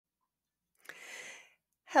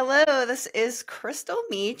Hello, this is Crystal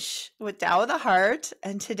Meach with Tao of the Heart,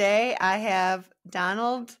 and today I have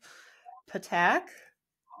Donald Ptak.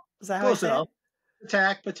 Is that how I Close say enough. it?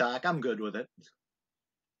 Ptak. I'm good with it.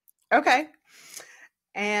 Okay.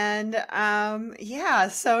 And yeah,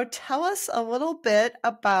 so tell us a little bit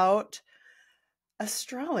about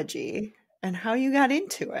astrology and how you got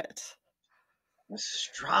into it.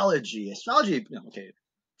 Astrology. Okay.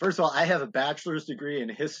 First of all, I have a bachelor's degree in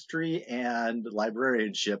history and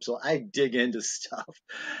librarianship, so I dig into stuff.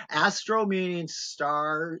 Astro meaning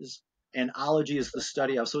stars, and ology is the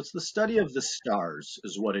study of. So it's the study of the stars,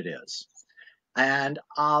 is what it is. And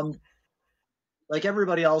like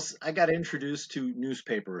everybody else, I got introduced to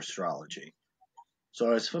newspaper astrology, so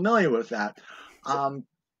I was familiar with that.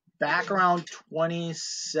 Back around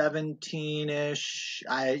 2017-ish,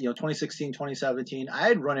 2016, 2017, I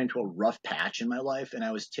had run into a rough patch in my life, and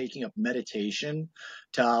I was taking up meditation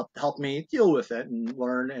to help me deal with it and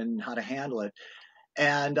learn and how to handle it.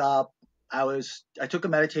 And I took a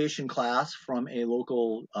meditation class from a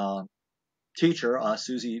local teacher,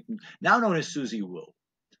 Susie, now known as Susie Wu.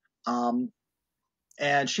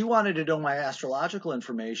 And she wanted to know my astrological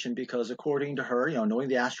information because, according to her, knowing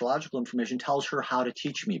the astrological information tells her how to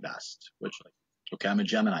teach me best. Which, okay, I'm a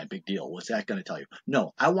Gemini, big deal. What's that going to tell you?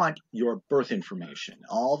 No, I want your birth information,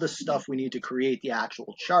 all the stuff we need to create the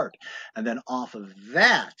actual chart. And then off of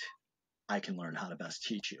that, I can learn how to best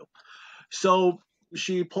teach you. So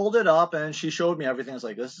she pulled it up and she showed me everything. I was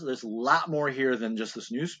like, there's a lot more here than just this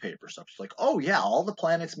newspaper stuff. She's like, oh yeah, all the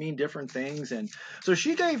planets mean different things. And so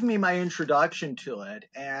she gave me my introduction to it.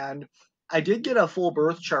 And I did get a full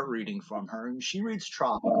birth chart reading from her, and she reads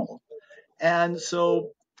tropical. And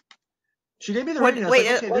so she gave me the reading. I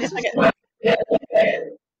was like, okay,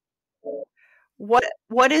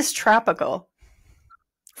 What is tropical?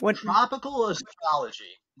 Tropical astrology.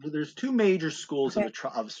 There's two major schools of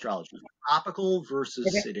astrology: tropical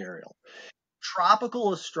versus sidereal.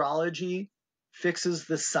 Tropical astrology fixes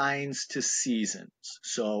the signs to seasons.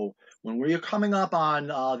 So when we are coming up on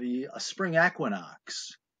the spring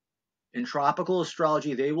equinox, in tropical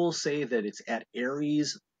astrology, they will say that it's at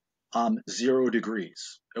Aries 0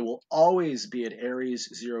 degrees. It will always be at Aries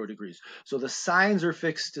 0 degrees. So the signs are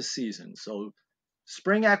fixed to seasons. So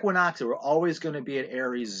spring equinox, we're always going to be at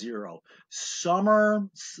Aries 0.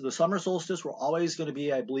 The summer solstice, we're always going to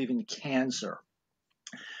be, I believe, in Cancer.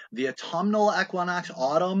 The autumnal equinox,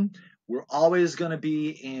 autumn, we're always going to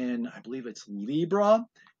be in, I believe it's Libra.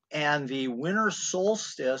 And the winter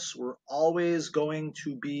solstice, we're always going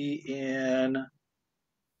to be in,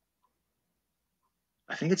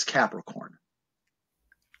 I think it's Capricorn.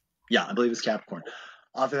 Yeah, I believe it's Capricorn.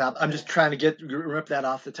 I'm just trying to rip that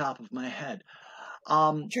off the top of my head.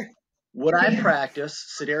 Sure. What I practice,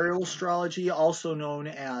 sidereal astrology, also known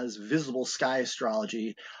as visible sky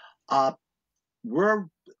astrology, it's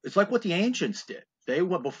like what the ancients did.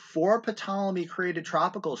 Before Ptolemy created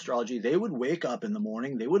tropical astrology, they would wake up in the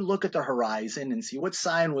morning, they would look at the horizon and see what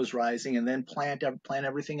sign was rising, and then plan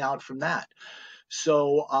everything out from that.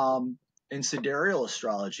 So in sidereal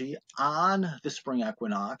astrology, on the spring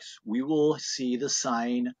equinox, we will see the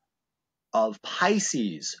sign of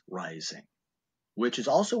Pisces rising, which is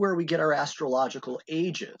also where we get our astrological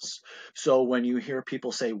ages. So when you hear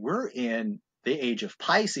people say we're in the age of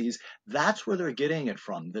Pisces, that's where they're getting it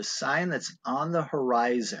from. The sign that's on the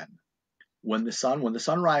horizon, when the sun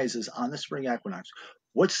rises on the spring equinox,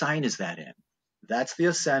 what sign is that in? That's the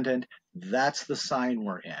ascendant. That's the sign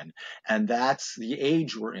we're in, and that's the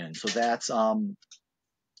age we're in. So that's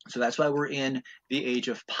why we're in the age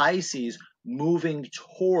of Pisces, moving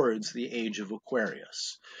towards the age of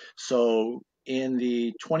Aquarius. So in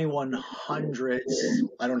the 2100s,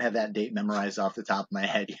 I don't have that date memorized off the top of my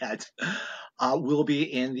head yet, we'll be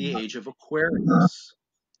in the age of Aquarius.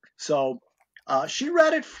 So she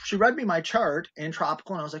read me my chart in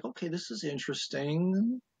tropical, and I was like, okay, this is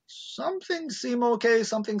interesting. Some things seem okay,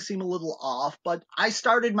 some things seem a little off, but I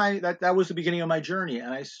started that was the beginning of my journey,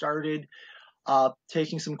 and I started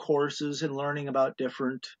taking some courses and learning about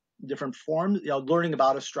different forms, learning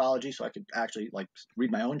about astrology, so I could actually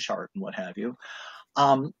read my own chart and what have you.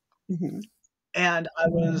 And I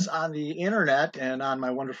was on the internet and on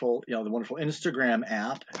my wonderful, the wonderful Instagram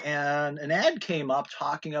app, and an ad came up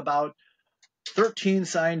talking about 13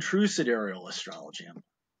 sign true sidereal astrology. I'm like,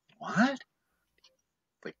 what?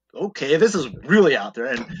 Like, okay, this is really out there.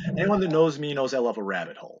 And anyone that knows me knows I love a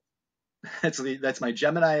rabbit hole. That's my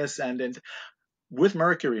Gemini ascendant with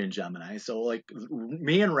Mercury in Gemini. So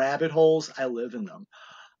me and rabbit holes, I live in them.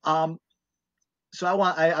 So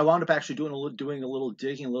I wound up actually doing a little digging,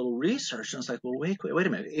 a little research, and I was like, well, wait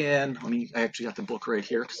a minute. And I actually got the book right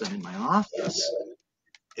here because I'm in my office.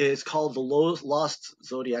 is called The Lost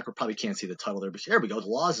Zodiac, or probably can't see the title there, but here we go. The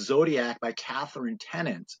Lost Zodiac by Catherine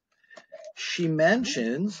Tennant. She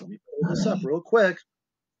mentions, let me pull this up real quick.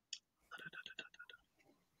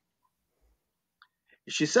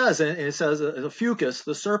 She says, and it says, Ophiucus,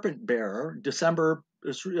 the serpent bearer, December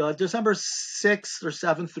 6th or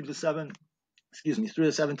 7th through the 7th,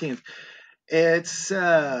 through the 17th. It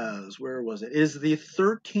says, where was it? Is the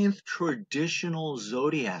 13th traditional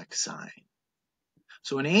zodiac sign.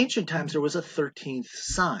 So in ancient times, there was a 13th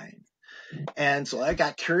sign. And so I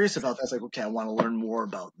got curious about that. I was like, okay, I want to learn more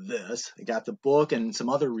about this. I got the book and some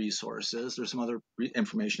other resources. There's some other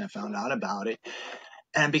information I found out about it.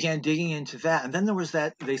 And I began digging into that. And then there was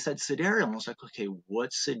that, they said sidereal. And I was like, okay,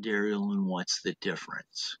 what's sidereal and what's the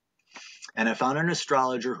difference? And I found an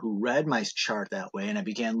astrologer who read my chart that way. And I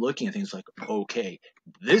began looking at things like, okay,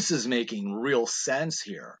 this is making real sense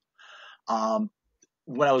here.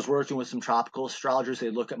 When I was working with some tropical astrologers, they'd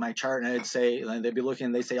look at my chart and they'd be looking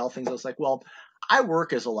and they'd say all things. I was like, well, I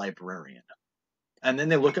work as a librarian. And then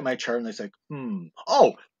they look at my chart and they say,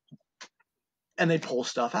 oh, and they'd pull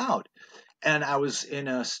stuff out. And I was in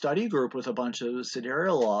a study group with a bunch of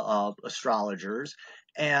sidereal astrologers,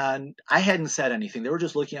 and I hadn't said anything. They were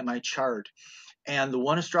just looking at my chart. And the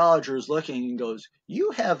one astrologer is looking and goes, you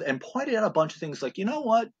have, and pointed out a bunch of things like, you know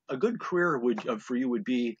what? A good career for you would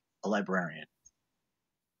be a librarian.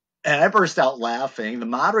 And I burst out laughing. The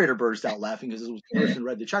moderator burst out laughing because this person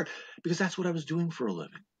read the chart, because that's what I was doing for a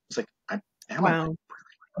living. It's like, I am a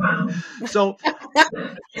So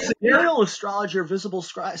sidereal astrology or visible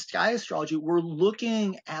sky astrology, we're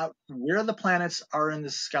looking at where the planets are in the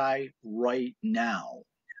sky right now.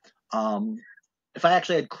 If I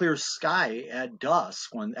actually had clear sky at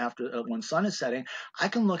dusk when sun is setting, I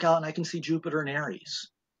can look out and I can see Jupiter in Aries.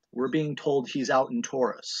 We're being told he's out in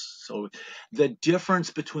Taurus. So the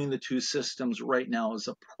difference between the two systems right now is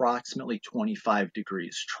approximately 25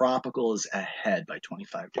 degrees. Tropical is ahead by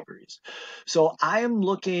 25 degrees. So I am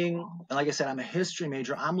looking, and like I said, I'm a history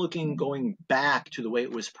major. I'm looking going back to the way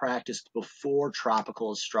it was practiced before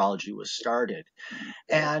tropical astrology was started.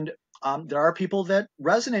 And there are people that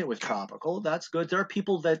resonate with tropical. That's good. There are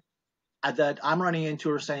people that I'm running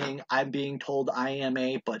into are saying, I'm being told I am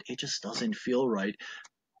but it just doesn't feel right.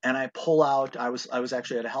 And I pull out, I was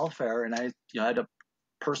actually at a health fair, and I had a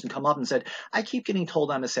person come up and said, I keep getting told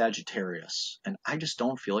I'm a Sagittarius, and I just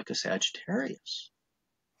don't feel like a Sagittarius.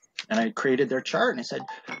 And I created their chart, and I said,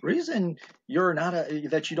 reason you're not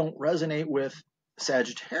that you don't resonate with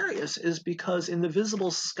Sagittarius is because in the visible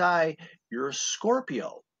sky, you're a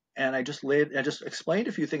Scorpio. And I just explained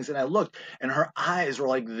a few things, and I looked, and her eyes were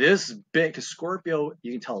like this big. Because Scorpio,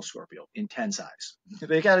 you can tell Scorpio, intense eyes.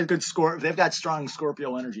 They got a good they've got strong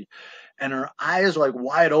Scorpio energy, and her eyes are like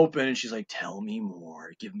wide open, and she's like, "Tell me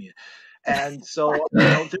more, give me." And so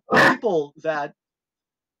there are people that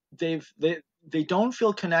they don't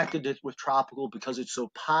feel connected with tropical because it's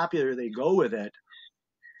so popular. They go with it.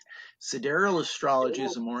 Sidereal astrology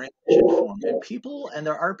is a more ancient form, and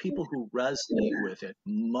there are people who resonate with it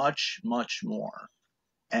much, much more,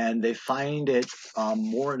 and they find it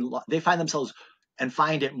they find themselves and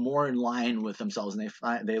find it more in line with themselves, and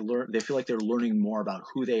they feel like they're learning more about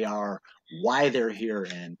who they are, why they're here,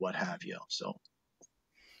 and what have you. So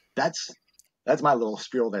that's my little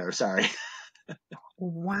spiel there. Sorry.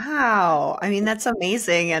 Wow. I mean, that's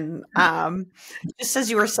amazing. And just as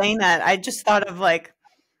you were saying that, I just thought of like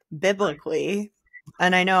biblically,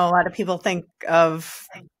 and I know a lot of people think of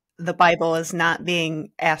the Bible as not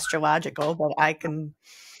being astrological, but I can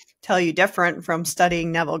tell you different from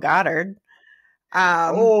studying Neville Goddard.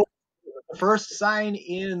 The first sign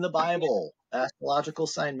in the Bible, astrological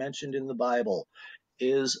sign mentioned in the Bible,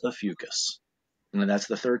 is Ophiucus, and that's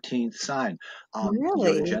the 13th sign.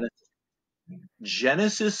 Really?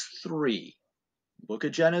 Genesis 3. Book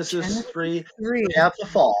of Genesis 3. You have the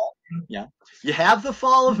fall. Yeah. You have the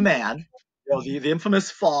fall of man, the infamous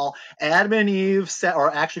fall. Adam and Eve or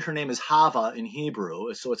actually her name is Hava in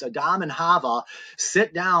Hebrew. So it's Adam and Hava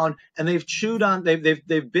sit down, and they've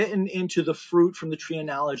they've bitten into the fruit from the tree of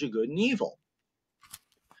knowledge of good and evil.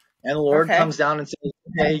 And the Lord comes down and says,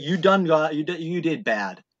 "Hey, you did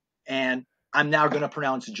bad, and I'm now going to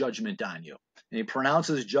pronounce judgment on you." And he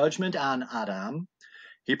pronounces judgment on Adam.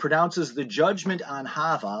 He pronounces the judgment on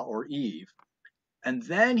Hava or Eve. And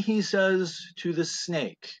then he says to the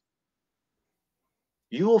snake,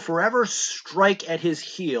 you will forever strike at his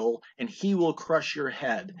heel, and he will crush your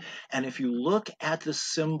head. And if you look at the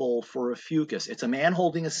symbol for Ophiucus, it's a man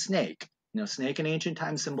holding a snake. Snake in ancient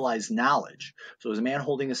times symbolized knowledge. So it was a man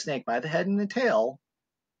holding a snake by the head and the tail.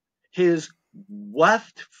 His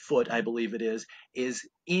left foot, I believe it is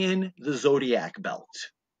in the zodiac belt.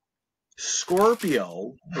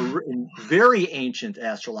 Scorpio, in very ancient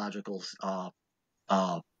astrological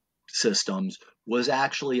systems, was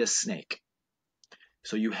actually a snake.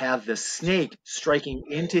 So you have the snake striking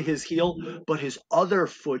into his heel, but his other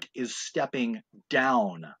foot is stepping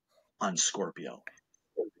down on Scorpio.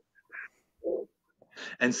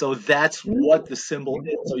 And so that's what the symbol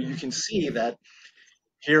is. So you can see that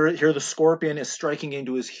here the scorpion is striking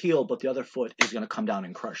into his heel, but the other foot is going to come down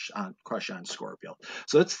and crush on Scorpio.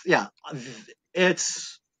 So it's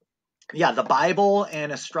the Bible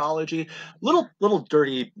and astrology, little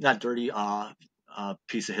dirty, not dirty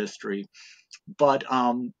piece of history, but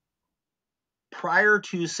prior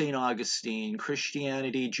to St. Augustine,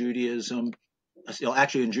 Christianity, Judaism,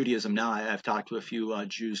 actually in Judaism now, I've talked to a few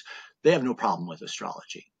Jews, they have no problem with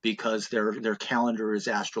astrology because their calendar is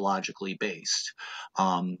astrologically based,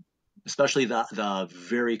 especially the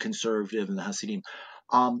very conservative and the Hasidim.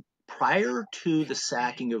 Prior to the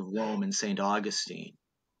sacking of Rome and St. Augustine,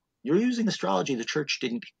 you're using astrology, the church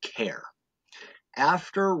didn't care.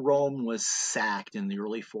 After Rome was sacked in the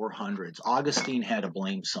early 400s, Augustine had to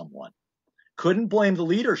blame someone. Couldn't blame the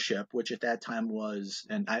leadership, which at that time was,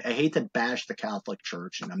 and I hate to bash the Catholic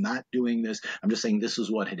Church, and I'm not doing this, I'm just saying this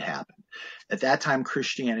is what had happened. At that time,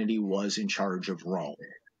 Christianity was in charge of Rome,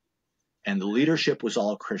 and the leadership was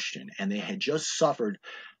all Christian, and they had just suffered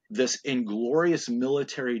this inglorious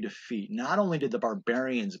military defeat. Not only did the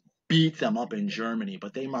barbarians beat them up in Germany,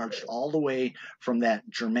 but they marched all the way from that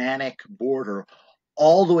Germanic border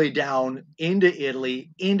all the way down into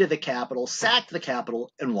Italy, into the capital, sacked the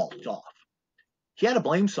capital, and walked off. He had to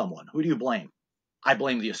blame someone. Who do you blame? I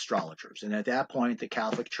blame the astrologers. And at that point, the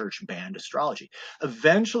Catholic Church banned astrology.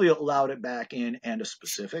 Eventually, it allowed it back in, and a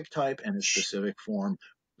specific type and a specific form.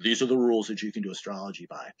 These are the rules that you can do astrology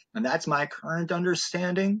by. And that's my current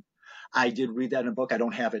understanding. I did read that in a book. I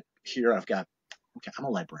don't have it here. I'm a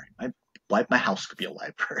librarian. My house could be a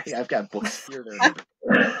library. I've got books here, there.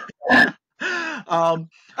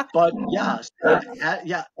 But yeah,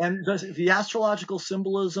 and the astrological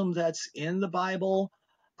symbolism that's in the Bible,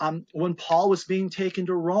 when Paul was being taken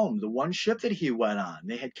to Rome, the one ship that he went on,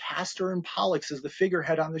 they had Castor and Pollux as the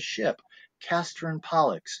figurehead on the ship. Castor and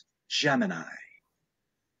Pollux, Gemini.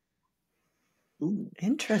 Ooh.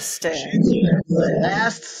 Interesting.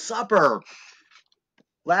 Last Supper.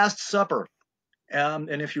 And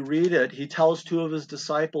if you read it, he tells two of his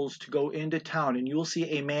disciples to go into town, and you'll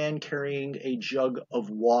see a man carrying a jug of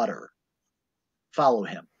water. Follow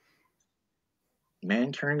him.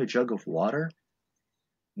 Man carrying a jug of water?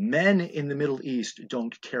 Men in the Middle East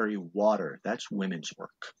don't carry water. That's women's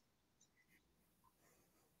work.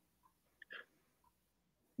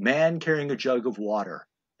 Man carrying a jug of water,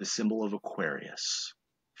 the symbol of Aquarius.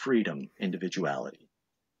 Freedom, individuality.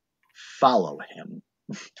 Follow him.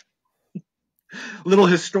 Little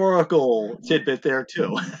historical tidbit there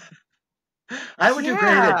too. I would do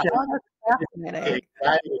great at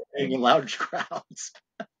in large crowds.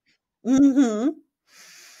 Mm-hmm.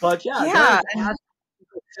 But that's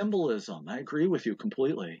symbolism. I agree with you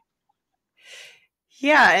completely.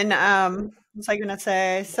 Yeah, and what was I going to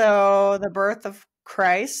say? So the birth of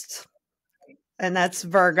Christ, and that's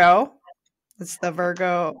Virgo. It's the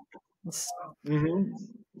Virgo. Mm-hmm.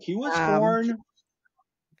 He was born.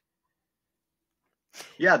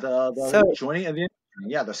 Yeah, the joining of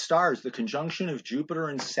the stars, the conjunction of Jupiter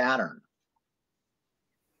and Saturn.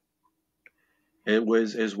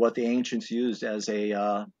 Is what the ancients used as a.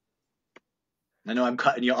 I know I'm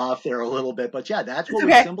cutting you off there a little bit, but yeah, that's what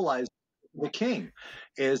would symbolize the king.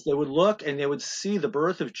 Is they would look and they would see the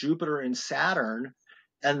birth of Jupiter and Saturn,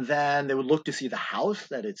 and then they would look to see the house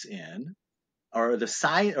that it's in, or the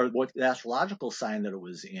sign, or what the astrological sign that it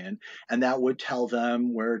was in, and that would tell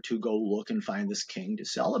them where to go look and find this king to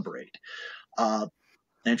celebrate.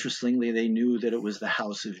 Interestingly, they knew that it was the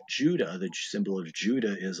house of Judah. The symbol of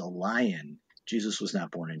Judah is a lion. Jesus was not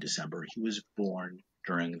born in December. He was born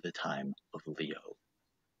during the time of Leo,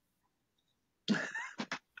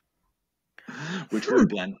 which would have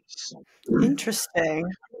been interesting.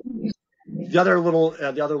 The other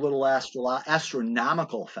little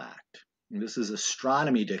astronomical fact. This is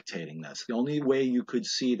astronomy dictating this. The only way you could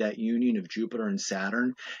see that union of Jupiter and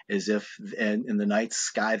Saturn is if in the night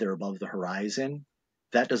sky they're above the horizon.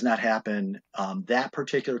 That does not happen. That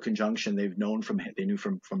particular conjunction they knew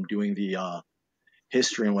from doing the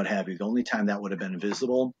history and what have you. The only time that would have been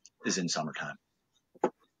visible is in summertime.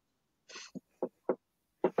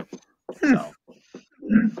 So,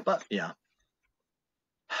 but yeah.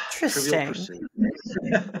 Interesting.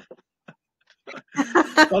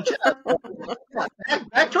 But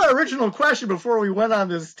back to our original question before we went on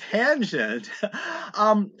this tangent.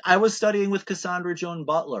 I was studying with Cassandra Joan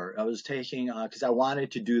Butler. I was taking, because I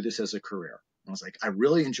wanted to do this as a career. I was like, I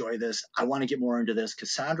really enjoy this. I want to get more into this.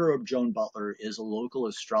 Cassandra Joan Butler is a local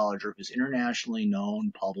astrologer who's internationally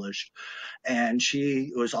known, published, and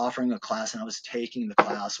she was offering a class, and I was taking the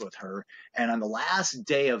class with her. And on the last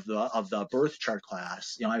day of the birth chart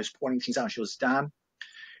class, I was pointing things out. She goes, Don,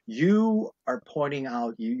 you are pointing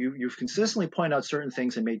out, you've consistently pointed out certain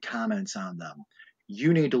things and made comments on them.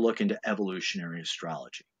 You need to look into evolutionary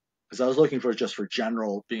astrology. Because I was looking for just for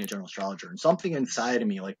being a general astrologer, and something inside of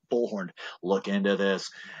me, like bullhorn, look into this.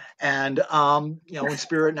 And, when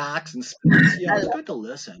spirit knocks and speaks, it's good to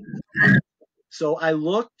listen. So I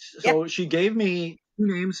looked, she gave me 2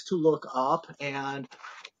 names to look up, and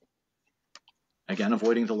again,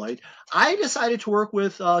 avoiding the light, I decided to work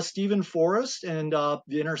with Stephen Forrest and The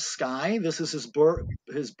Inner Sky. This is his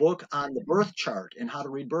book on the birth chart and how to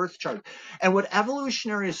read birth chart. And what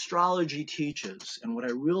evolutionary astrology teaches, and what I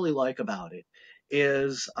really like about it,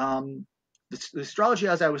 is the astrology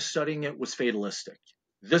as I was studying it was fatalistic.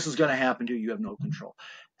 This is going to happen to you. You have no control.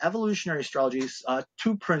 Evolutionary astrology is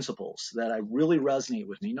 2 principles that I really resonate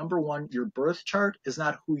with me. Number 1, your birth chart is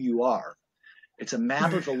not who you are. It's a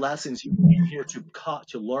map of the lessons you came here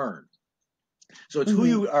to learn. So it's who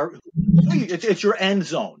you are. It's your end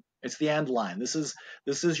zone. It's the end line. This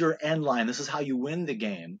is your end line. This is how you win the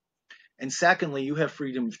game. And secondly, you have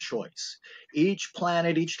freedom of choice. Each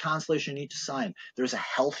planet, each constellation, each sign, there's a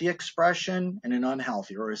healthy expression and an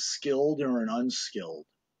unhealthy, or a skilled or an unskilled.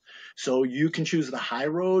 So you can choose the high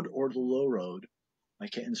road or the low road. My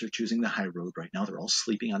kittens are choosing the high road right now. They're all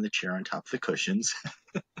sleeping on the chair on top of the cushions.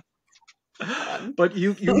 But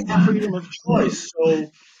you have freedom of choice. So,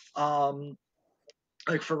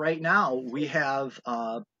 like for right now, we have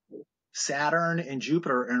Saturn and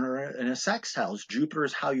Jupiter in a sextile. Jupiter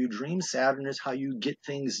is how you dream. Saturn is how you get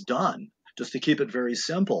things done. Just to keep it very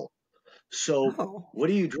simple. So, what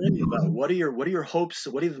are you dreaming about? What are your hopes?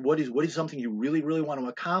 What is something you really, really want to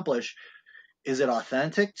accomplish? Is it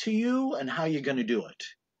authentic to you, and how are you going to do it?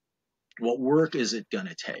 What work is it going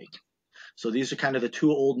to take? So these are kind of the 2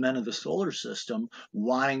 old men of the solar system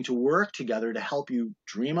wanting to work together to help you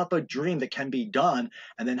dream up a dream that can be done,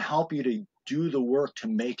 and then help you to do the work to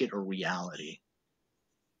make it a reality.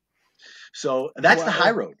 So that's the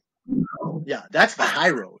high road. Yeah, that's the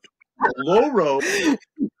high road. The low road,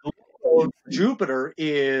 Jupiter,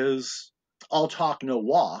 is all talk, no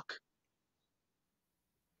walk.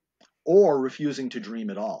 Or refusing to dream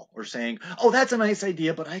at all, or saying, oh, that's a nice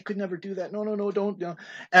idea, but I could never do that. No, don't. No.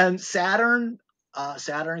 And Saturn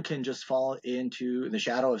can just fall into the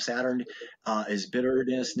shadow of Saturn is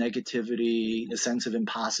bitterness, negativity, a sense of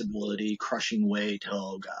impossibility, crushing weight.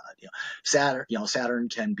 Oh God, Saturn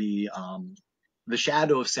can be the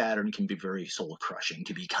shadow of Saturn can be very soul crushing,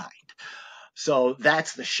 to be kind. So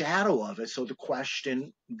that's the shadow of it. So the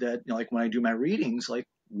question that, like when I do my readings, like,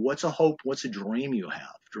 what's a hope? What's a dream you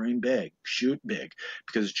have? Dream big, shoot big,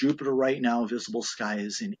 because Jupiter right now, visible sky,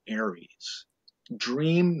 is in Aries.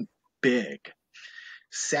 Dream big.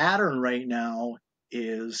 Saturn right now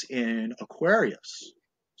is in Aquarius.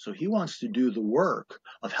 So he wants to do the work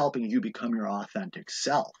of helping you become your authentic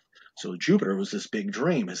self. So Jupiter was this big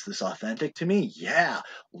dream. Is this authentic to me? Yeah,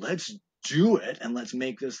 let's do it, and let's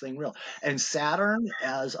make this thing real. And Saturn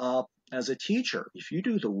as a teacher, if you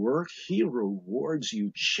do the work, he rewards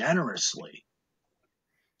you generously.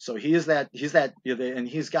 So he's that, and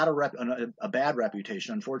he's got a bad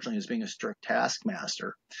reputation, unfortunately, as being a strict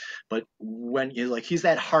taskmaster. But when he's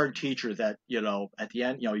that hard teacher that, at the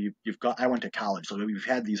end, you've got, I went to college, so we've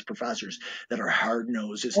had these professors that are hard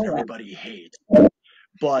noses and everybody hates.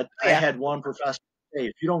 But I had one professor say,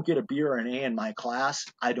 if you don't get a B or an A in my class,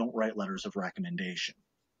 I don't write letters of recommendation.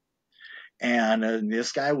 And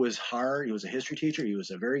this guy was hard. He was a history teacher. He was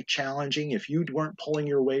a very challenging. If you weren't pulling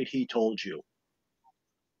your weight, he told you.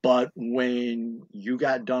 But when I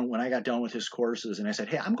got done with his courses, and I said,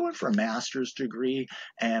 hey, I'm going for a master's degree,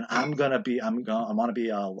 and I'm going to be going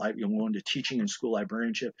to teaching and school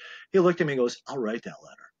librarianship. He looked at me and goes, I'll write that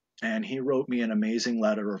letter. And he wrote me an amazing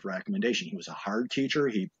letter of recommendation. He was a hard teacher.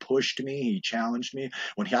 He pushed me. He challenged me.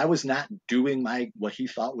 When I was not doing what he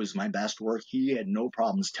thought was my best work, he had no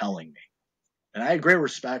problems telling me. And I had great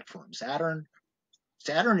respect for him. Saturn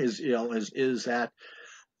is that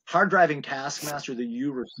hard driving taskmaster that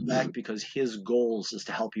you respect, because his goals is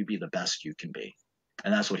to help you be the best you can be.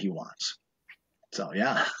 And that's what he wants. So,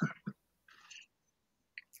 yeah.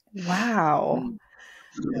 Wow.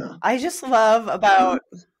 Yeah. I just love about,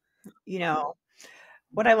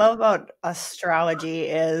 what I love about astrology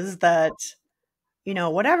is that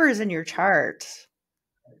whatever's in your chart,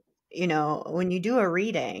 when you do a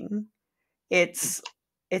reading, it's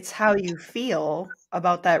how you feel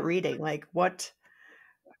about that reading. Like what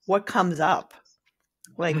comes up,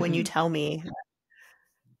 like when you tell me.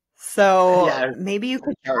 So Yeah, maybe you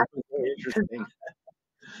could that was very interesting.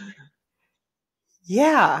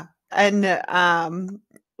 Yeah. And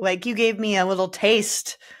like you gave me a little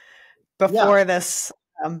taste Yeah, before this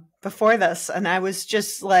and I was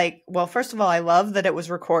just like, well, first of all, I love that it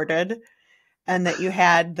was recorded and that you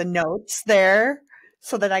had the notes there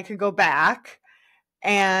so that I could go back.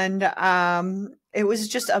 And it was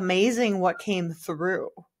just amazing what came through,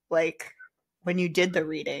 like when you did the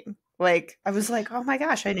reading. Like I was like, oh my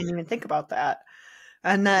gosh, I didn't even think about that.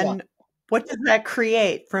 And yeah, then what does that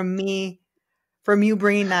create from you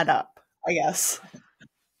bringing that up, I guess?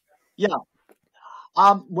 yeah.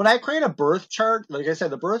 When I create a birth chart, like I said,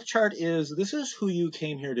 the birth chart this is who you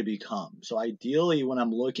came here to become. So ideally, when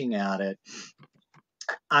I'm looking at it,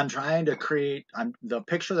 I'm trying to create, the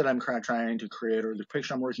picture that I'm trying to create, or the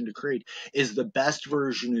picture I'm working to create, is the best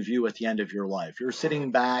version of you at the end of your life. You're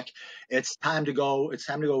sitting back, it's time to go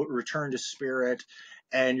return to spirit,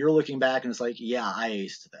 and you're looking back and it's like, yeah, I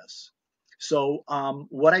aced this. So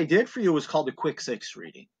what I did for you was called the quick 6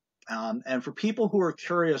 reading. And for people who are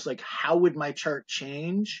curious, like, how would my chart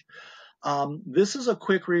change? This is a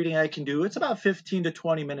quick reading I can do. It's about 15 to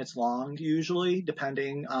 20 minutes long, usually,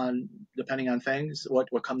 depending on things,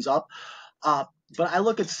 what comes up. But I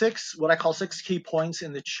look at what I call 6 key points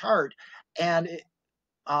in the chart, and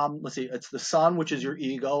let's see, it's the sun, which is your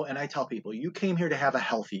ego, and I tell people you came here to have a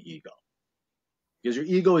healthy ego, because your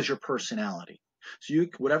ego is your personality. So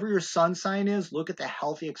whatever your sun sign is, look at the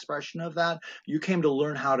healthy expression of that. You came to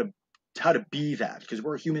learn how to be that, because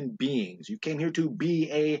we're human beings. You came here to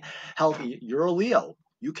be a healthy, you're a Leo.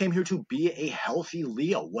 You came here to be a healthy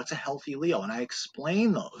Leo. What's a healthy Leo? And I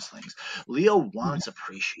explain those things. Leo wants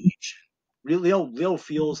appreciation. Leo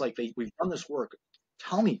feels like we've done this work.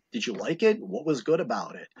 Tell me, did you like it? What was good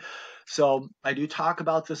about it? So I do talk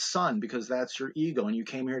about the sun, because that's your ego, and you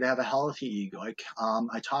came here to have a healthy ego.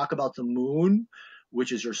 I talk about the moon,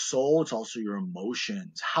 which is your soul. It's also your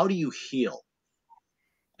emotions. How do you heal?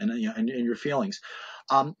 And your feelings.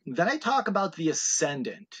 Then I talk about the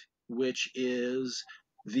ascendant, which is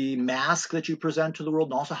the mask that you present to the world,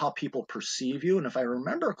 and also how people perceive you. And if I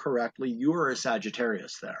remember correctly, you are a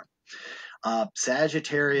Sagittarius there.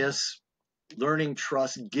 Sagittarius, learning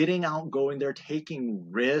trust, getting out, going there, taking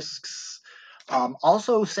risks.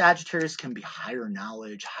 Also, Sagittarius can be higher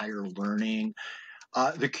knowledge, higher learning.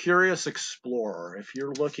 The curious explorer. If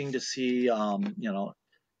you're looking to see,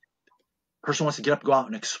 person wants to get up, go out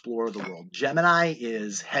and explore the world. Gemini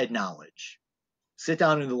is head knowledge. Sit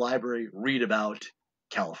down in the library, read about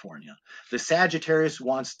California. The Sagittarius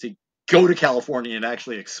wants to go to California and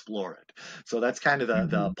actually explore it. So that's kind of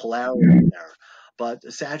the polarity there. But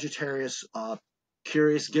the Sagittarius,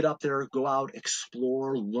 curious, get up there, go out,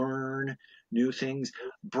 explore, learn new things,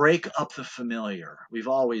 break up the familiar. We've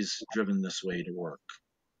always driven this way to work.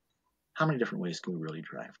 How many different ways can we really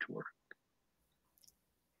drive to work?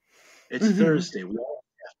 It's Thursday. We all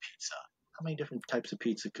have pizza. How many different types of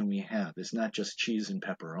pizza can we have? It's not just cheese and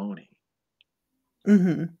pepperoni.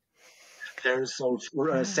 There's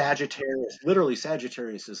Sagittarius. Literally,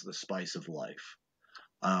 Sagittarius is the spice of life.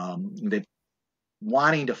 They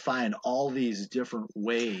wanting to find all these different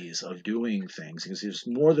ways of doing things, because there's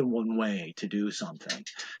more than one way to do something.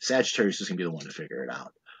 Sagittarius is going to be the one to figure it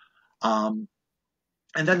out.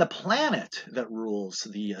 And then the planet that rules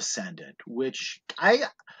the ascendant, which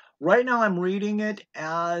right now I'm reading it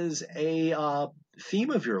as a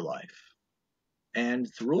theme of your life. And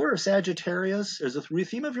the ruler of Sagittarius, there's a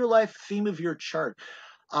theme of your life, theme of your chart.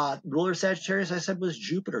 Ruler of Sagittarius, I said, was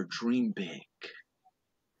Jupiter. Dream big.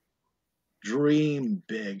 Dream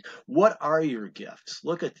big. What are your gifts?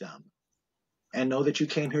 Look at them and know that you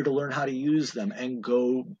came here to learn how to use them and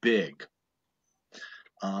go big.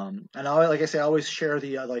 And like I say, I always share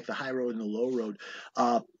the high road and the low road.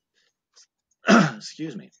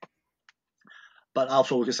 Excuse me. But I'll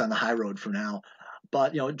focus on the high road for now.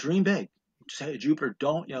 But, dream big. Jupiter,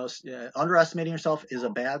 don't, underestimating yourself is a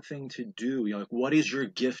bad thing to do. What is your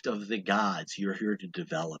gift of the gods? You're here to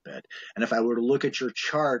develop it. And if I were to look at your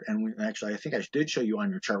chart, and actually, I think I did show you on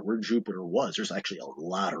your chart where Jupiter was, there's actually a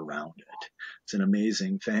lot around it. It's an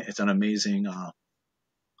amazing thing. It's an amazing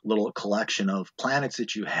little collection of planets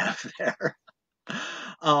that you have there.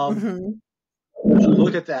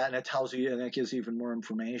 Look at that, and it tells you, and it gives even more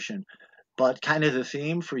information. But kind of the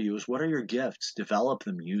theme for you is, what are your gifts? Develop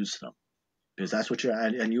them, use them. because that's what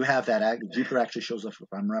and you have that. Jupiter actually shows up, if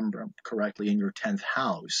I remember correctly, in your 10th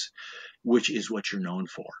house, which is what you're known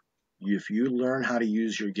for. If you learn how to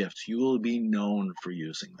use your gifts, you will be known for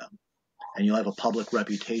using them. And you'll have a public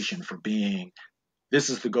reputation for being, this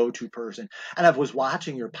is the go-to person. And I was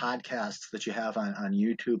watching your podcasts that you have on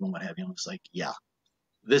YouTube and what have you, and it's like, yeah,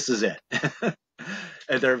 this is it.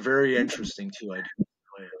 And they're very interesting too.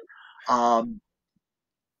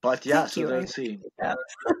 But yeah, Thank so you. let's see. Yeah.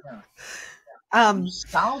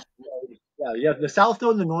 South node, yeah, the south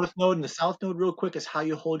node and the north node. And the south node, real quick, is how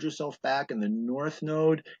you hold yourself back, and the north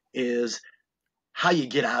node is how you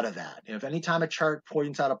get out of that. If anytime a chart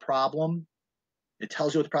points out a problem, it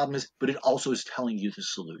tells you what the problem is, but it also is telling you the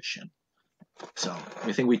solution. So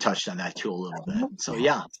I think we touched on that too a little bit. So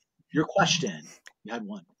yeah, your question, you had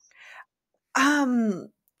one.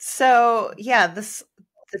 So yeah, the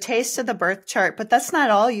taste of the birth chart, but that's not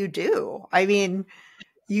all you do. I mean,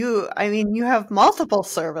 you have multiple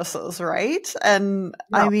services, right? And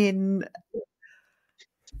yeah. I mean,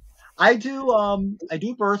 I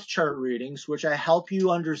do birth chart readings, which I help you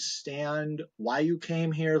understand why you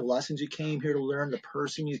came here, the lessons you came here to learn, the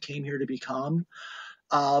person you came here to become.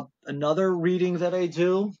 Another reading that I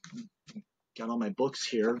do, got all my books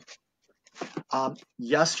here.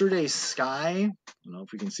 Yesterday's sky, I don't know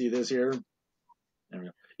if we can see this here. There we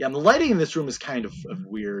go. Yeah, the lighting in this room is kind of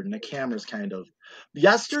weird, and the camera's kind of.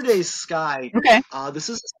 Yesterday's sky. Okay. This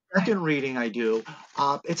is the second reading I do.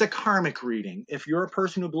 It's a karmic reading. If you're a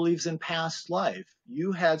person who believes in past life,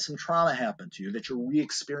 you had some trauma happen to you that you're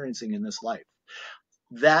re-experiencing in this life.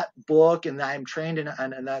 That book, and I'm trained in,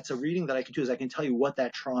 and that's a reading that I can do, is I can tell you what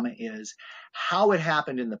that trauma is, how it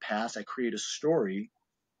happened in the past. I create a story,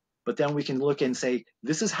 but then we can look and say,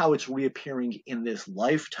 this is how it's reappearing in this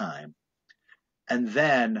lifetime. And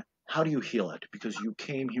then how do you heal it? Because you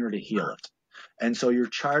came here to heal it. And so your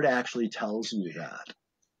chart actually tells you that.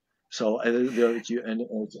 So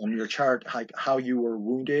and your chart, how you were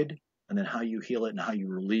wounded, and then how you heal it and how you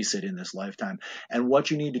release it in this lifetime, and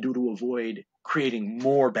what you need to do to avoid creating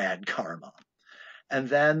more bad karma. And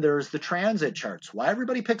then there's the transit charts. Why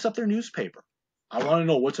everybody picks up their newspaper. I want to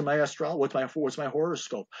know what's in my what's my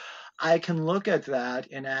horoscope. I can look at that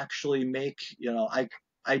and actually make,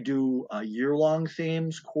 I do year-long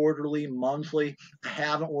themes, quarterly, monthly. I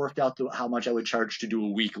haven't worked out how much I would charge to do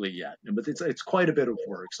a weekly yet, but it's quite a bit of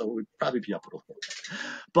work, so it would probably be up a little bit.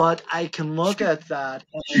 But I can look at that,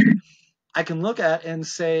 and I can look at and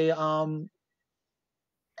say,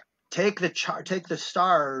 take the chart, take the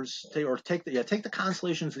stars, take the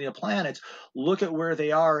constellations and the planets, look at where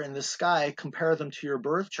they are in the sky, compare them to your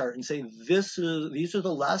birth chart, and say, these are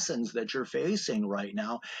the lessons that you're facing right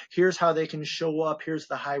now. Here's how they can show up. Here's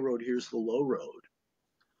the high road. Here's the low road.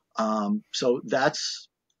 So that's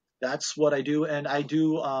what I do, and I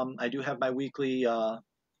do have my weekly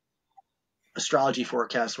astrology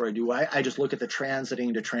forecast where I just look at the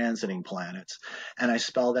transiting planets, and I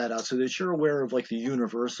spell that out so that you're aware of like the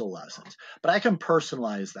universal lessons. But I can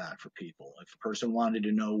personalize that for people. If a person wanted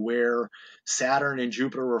to know where Saturn and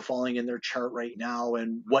Jupiter were falling in their chart right now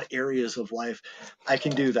and what areas of life, I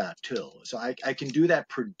can do that too. So I can do that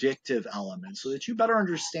predictive element so that you better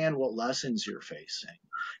understand what lessons you're facing,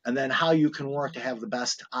 and then how you can work to have the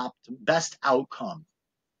best outcome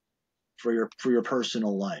for your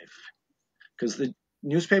personal life. Because the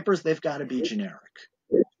newspapers, they've got to be generic.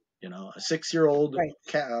 A 6-year-old, right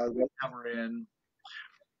now we're in,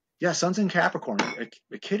 Sun's in Capricorn.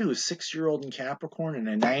 A kid who is 6-year-old in Capricorn and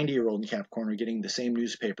a 90-year-old in Capricorn are getting the same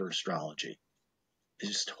newspaper astrology.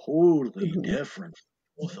 It's just totally different for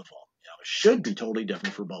both of them. It should be totally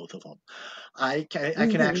different for both of them. I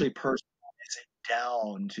can actually personalize it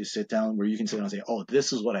down to sit down where you can sit down and say, oh,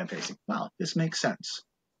 this is what I'm facing. Wow, this makes sense.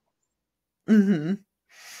 Mm-hmm.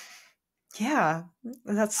 Yeah,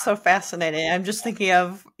 that's so fascinating. I'm just thinking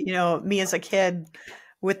of, me as a kid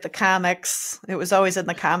with the comics. It was always in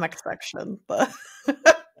the comic section, but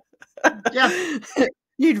yeah,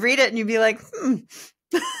 you'd read it and you'd be like,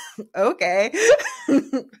 okay,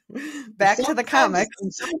 back to the comics.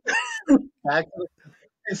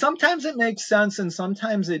 And sometimes it makes sense, and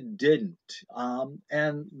sometimes it didn't.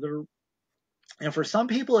 And for some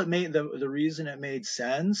people, it made the reason it made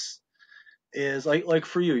sense is like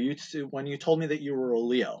for you when you told me that you were a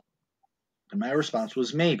Leo, and my response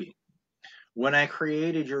was maybe. When I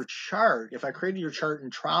created your chart, if I created your chart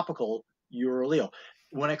in tropical, you were a Leo.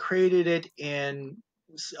 When I created it in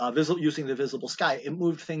using the visible sky, it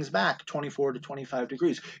moved things back 24 to 25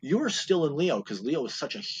 degrees. You are still in Leo because Leo is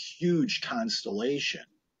such a huge constellation.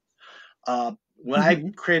 When I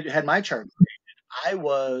had my chart created, I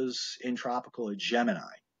was in tropical at Gemini.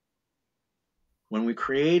 When we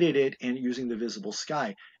created it and using the visible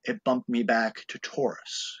sky, it bumped me back to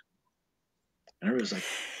Taurus. And everybody's like,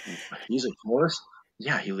 he's a Taurus?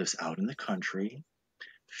 Yeah, he lives out in the country,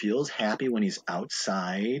 feels happy when he's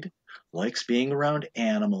outside, likes being around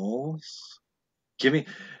animals. I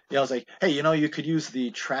was like, hey, you could use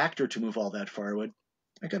the tractor to move all that firewood.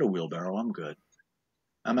 I got a wheelbarrow. I'm good.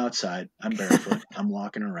 I'm outside. I'm barefoot. I'm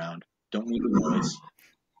walking around. Don't need a noise.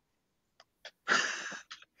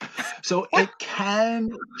 So it can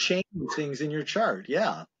change things in your chart.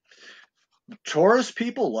 Yeah. Taurus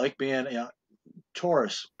people like being,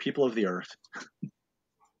 Taurus, people of the earth.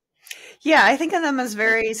 Yeah, I think of them as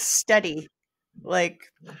very steady. Like,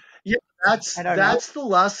 yeah, that's the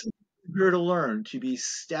lesson here to learn, to be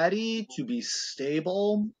steady, to be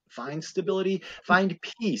stable, find stability, find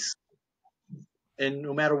peace, and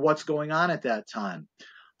no matter what's going on at that time.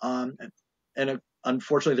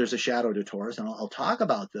 Unfortunately, there's a shadow to Taurus, and I'll talk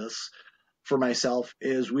about this for myself,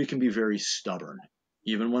 is we can be very stubborn,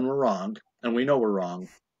 even when we're wrong, and we know we're wrong.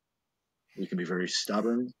 We can be very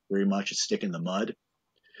stubborn, very much a stick in the mud,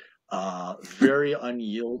 very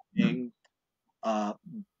unyielding,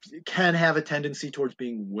 can have a tendency towards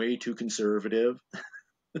being way too conservative.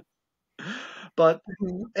 But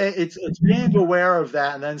it's being aware of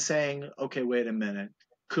that and then saying, okay, wait a minute,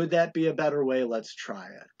 could that be a better way? Let's try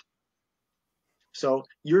it. So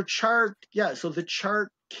your chart, so the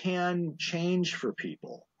chart can change for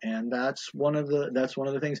people, and that's one of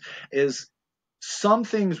the things. Is some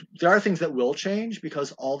things, there are things that will change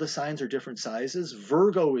because all the signs are different sizes.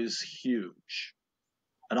 Virgo is huge,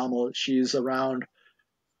 and she's around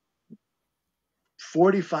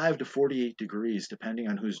 45 to 48 degrees, depending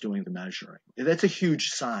on who's doing the measuring. That's a huge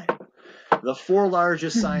sign. The 4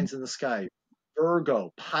 largest signs in the sky: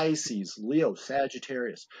 Virgo, Pisces, Leo,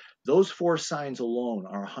 Sagittarius. Those 4 signs alone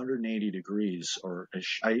are 180 degrees, or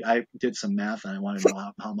I did some math and I wanted to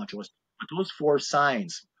know how much it was. But those 4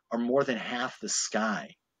 signs are more than half the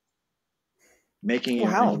sky, making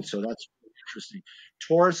it, so that's interesting.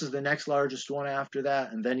 Taurus is the next largest one after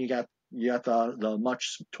that, and then you got the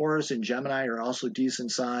much, Taurus and Gemini are also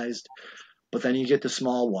decent sized, but then you get the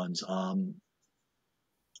small ones,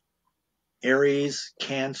 Aries,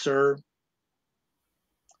 Cancer,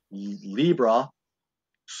 Libra,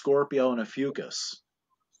 Scorpio, and Ophiucus.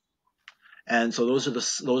 And so those are the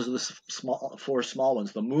 4 small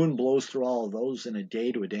ones. The moon blows through all of those in a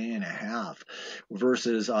day to a day and a half,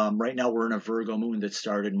 versus right now we're in a Virgo moon that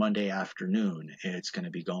started Monday afternoon. It's going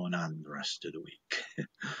to be going on the rest of the week.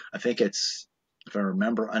 I think it's, if I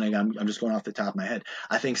remember, and I'm just going off the top of my head,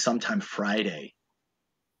 I think sometime Friday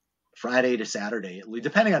to Saturday,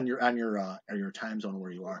 depending on your time zone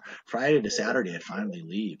where you are. Friday to Saturday it finally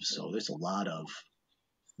leaves. So there's a lot of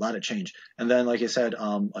change. And then, like I said,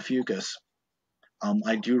 Ophiucus.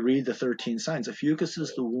 I do read the 13 signs. Ophiucus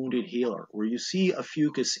is the wounded healer. Where you see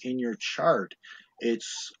Ophiucus in your chart,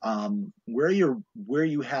 it's where you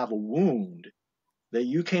have a wound that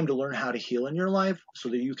you came to learn how to heal in your life, so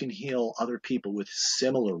that you can heal other people with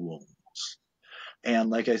similar wounds.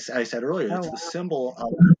 And like I said earlier, it's the symbol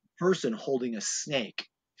of a person holding a snake.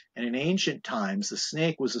 And in ancient times, the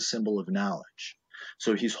snake was a symbol of knowledge.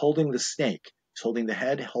 So he's holding the snake. He's holding the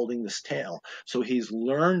head, holding this tail. So he's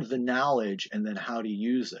learned the knowledge and then how to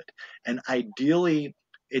use it. And ideally,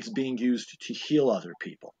 it's being used to heal other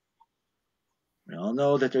people. We all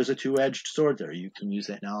know that there's a 2-edged sword there. You can use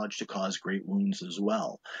that knowledge to cause great wounds as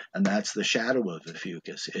well. And that's the shadow of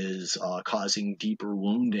Ophiucus, is causing deeper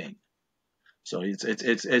wounding. So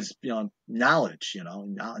it's knowledge.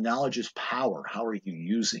 Knowledge is power. How are you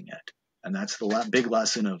using it? And that's the big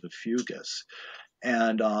lesson of Ophiucus.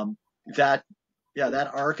 And that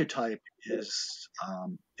archetype is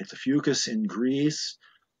it's Ophiucus in Greece.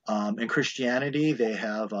 In Christianity, they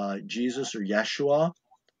have Jesus, or Yeshua,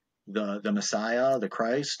 the Messiah, the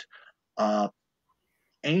Christ.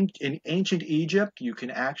 In ancient Egypt, you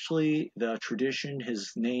can actually, the tradition,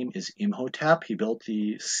 his name is Imhotep. He built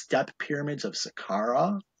the step pyramids of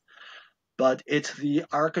Saqqara. But it's the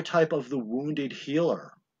archetype of the wounded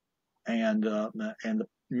healer and the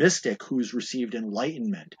mystic who's received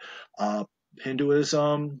enlightenment.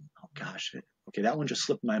 Hinduism, that one just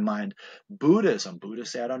slipped my mind. Buddha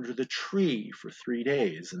sat under the tree for 3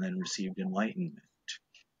 days and then received enlightenment.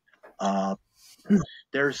 Look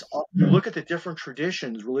at the different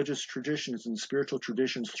traditions, religious traditions and spiritual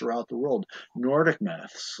traditions throughout the world. Nordic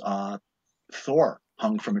myths, Thor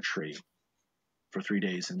hung from a tree for 3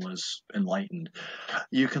 days and was enlightened.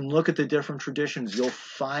 You can look at the different traditions. You'll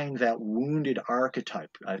find that wounded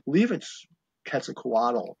archetype. I believe it's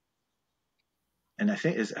Quetzalcoatl. And I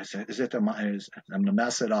think, I'm going to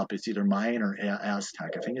mess it up. It's either Mayan or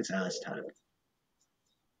Aztec. I think it's Aztec.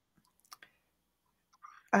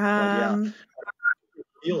 But yeah,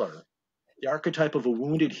 healer, the archetype of a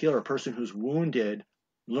wounded healer, a person who's wounded,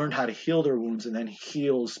 learned how to heal their wounds and then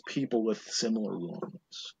heals people with similar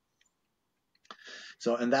wounds.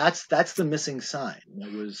 So, and that's the missing sign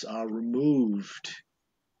that was removed.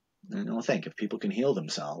 And I think if people can heal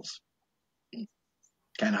themselves,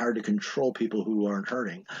 kind of hard to control people who aren't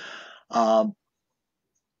hurting. But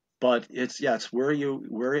it's where you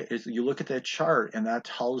look at that chart and that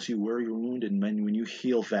tells you where you're wounded. And when you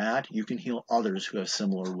heal that, you can heal others who have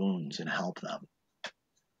similar wounds and help them.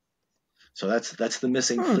 So that's the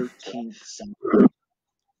missing 13th sign.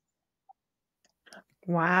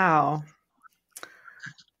 Wow.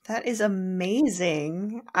 That is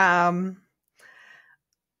amazing.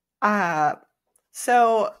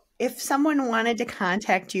 So if someone wanted to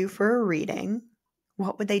contact you for a reading,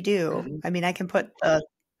 what would they do? Mm-hmm. I mean, I can put the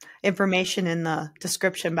information in the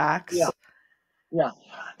description box. Yeah.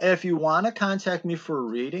 If you want to contact me for a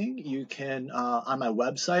reading, you can on my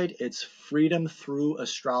website. It's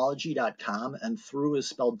freedomthroughastrology.com, and Thru is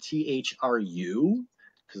spelled THRU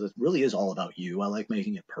because it really is all about you. I like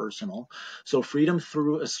making it personal. So Freedom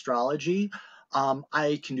Through Astrology.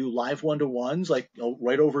 I can do live one-to-ones, like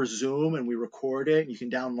right over Zoom, and we record it. You can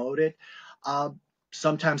download it.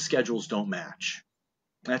 Sometimes schedules don't match.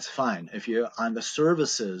 That's fine. If you on the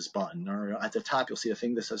services button or at the top, you'll see a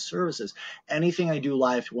thing that says services. Anything I do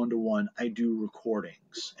live one-to-one, I do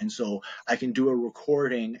recordings. And so I can do a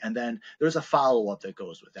recording and then there's a follow-up that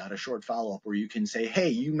goes with that, a short follow-up where you can say, hey,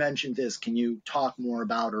 you mentioned this. Can you talk more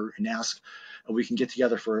about it and ask? We can get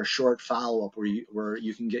together for a short follow-up where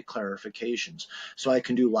you can get clarifications. So I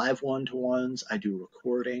can do live one-to-ones. I do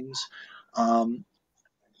recordings.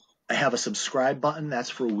 I have a subscribe button. That's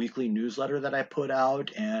for a weekly newsletter that I put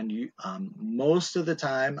out. And most of the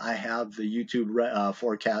time I have the YouTube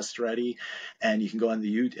forecast ready, and you can go on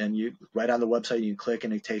the YouTube and you right on the website, you can click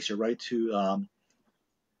and it takes you right to,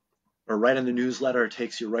 or right in the newsletter, it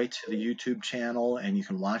takes you right to the YouTube channel and you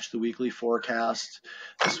can watch the weekly forecast.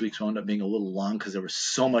 This week's wound up being a little long because there was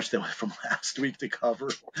so much that went from last week to cover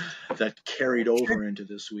that carried over into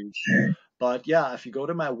this week. But yeah, if you go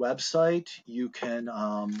to my website, you can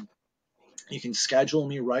schedule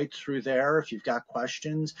me right through there if you've got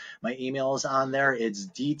questions. My email is on there. It's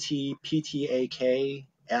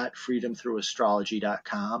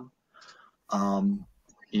dtptak@freedomthroughastrology.com.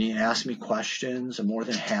 You can ask me questions. I'm more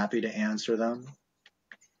than happy to answer them.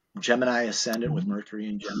 Gemini ascendant with Mercury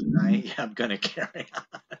and Gemini. Yeah, I'm going to carry on.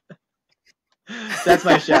 That's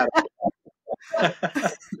my shadow.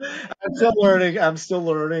 I'm still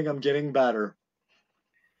learning. I'm getting better.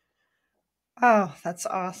 Oh, that's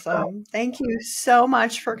awesome. Thank you so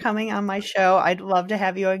much for coming on my show. I'd love to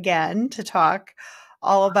have you again to talk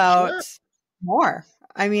all about more.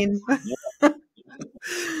 I mean,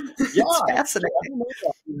 it's fascinating. I'm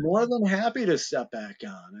more than happy to step back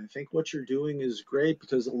on. I think what you're doing is great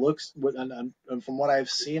because it looks, and from what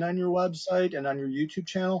I've seen on your website and on your YouTube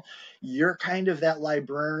channel, you're kind of that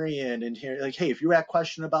librarian in here. Like, hey, if you have a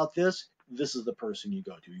question about this, this is the person you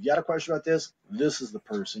go to. You got a question about this, this is the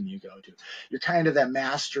person you go to. You're kind of that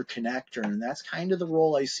master connector, and that's kind of the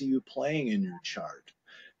role I see you playing in your chart,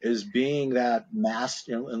 is being that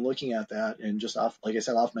master, and looking at that, and just off, like I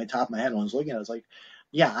said, off my top of my head when I was looking at it, it's like,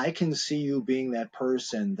 yeah, I can see you being that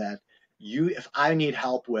person that if I need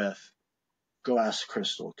help with, go ask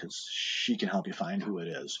Crystal because she can help you find who it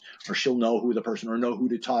is, or she'll know who the person, or know who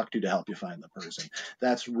to talk to help you find the person.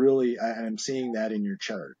 That's really, I'm seeing that in your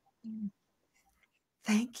chart.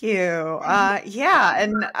 Thank you. Yeah.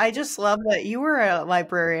 And I just love that you were a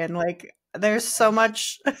librarian. Like, there's so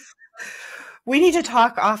much. We need to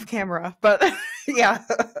talk off camera, but yeah.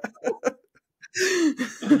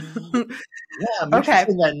 I'm interested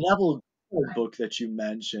in that Neville book that you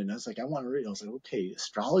mentioned. I was like, I want to read it. I was like, okay,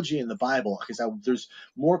 astrology in the Bible, because there's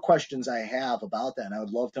more questions I have about that, and I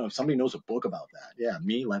would love to know if somebody knows a book about that. Yeah,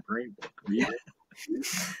 me, librarian book, read it.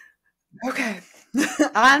 Okay.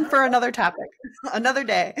 On for another topic, another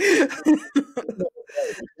day. Yeah,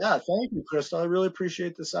 thank you, Crystal. I really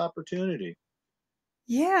appreciate this opportunity.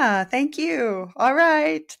 Yeah, thank you. All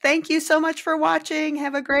right. Thank you so much for watching.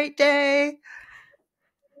 Have a great day.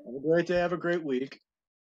 Have a great day. Have a great week.